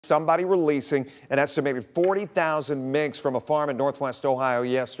somebody releasing an estimated 40,000 minks from a farm in northwest Ohio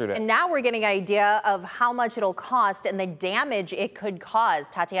yesterday. And now we're getting an idea of how much it'll cost and the damage it could cause.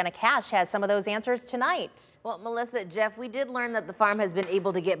 Tatiana Cash has some of those answers tonight. Well, Melissa, Jeff, we did learn that the farm has been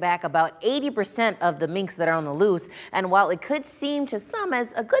able to get back about 80% of the minks that are on the loose. And while it could seem to some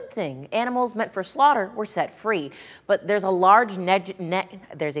as a good thing, animals meant for slaughter were set free. But there's a large negative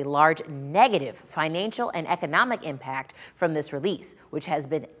financial and economic impact from this release, which has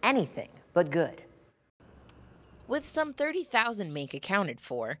been anything but good. With some 30,000 mink accounted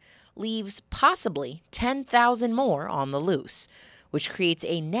for, leaves possibly 10,000 more on the loose, which creates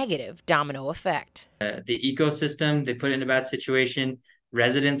a negative domino effect. The ecosystem, they put it in a bad situation.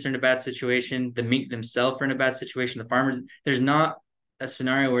 Residents are in a bad situation. The mink themselves are in a bad situation. The farmers, there's not a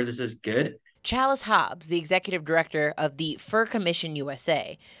scenario where this is good. Challis Hobbs, the executive director of the Fur Commission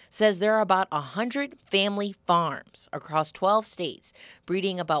USA, says there are about 100 family farms across 12 states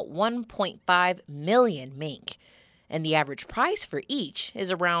breeding about 1.5 million mink. And the average price for each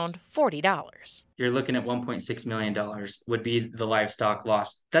is around $40. You're looking at $1.6 million would be the livestock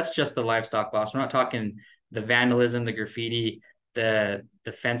loss. That's just the livestock loss. We're not talking the vandalism, the graffiti, the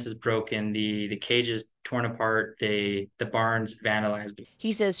fences broken, the cages torn apart, the barns vandalized.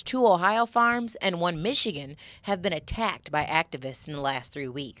 He says 2 Ohio farms and 1 Michigan have been attacked by activists in the last 3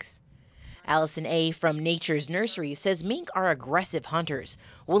 weeks. Allison A. from Nature's Nursery says mink are aggressive hunters,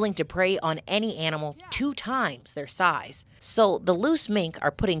 willing to prey on any animal 2 times their size. So the loose mink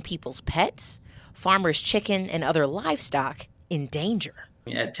are putting people's pets, farmers' chicken, and other livestock in danger.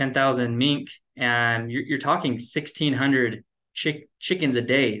 At 10,000 mink, and you're talking 1,600 chickens a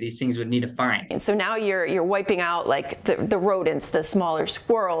day these things would need to find. And so now you're wiping out like the rodents, the smaller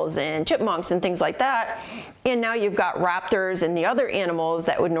squirrels and chipmunks and things like that. And now you've got raptors and the other animals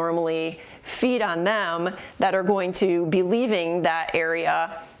that would normally feed on them that are going to be leaving that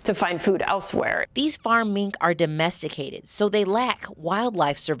area to find food elsewhere. These farm mink are domesticated, so they lack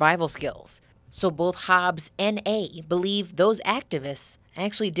wildlife survival skills. So both Hobbs and A believe those activists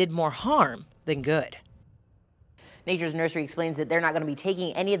actually did more harm than good. Nature's Nursery explains that they're not going to be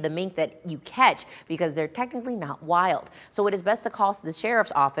taking any of the mink that you catch because they're technically not wild. So it is best to call the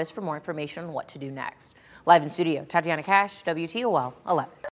sheriff's office for more information on what to do next. Live in studio, Tatiana Cash, WTOL 11.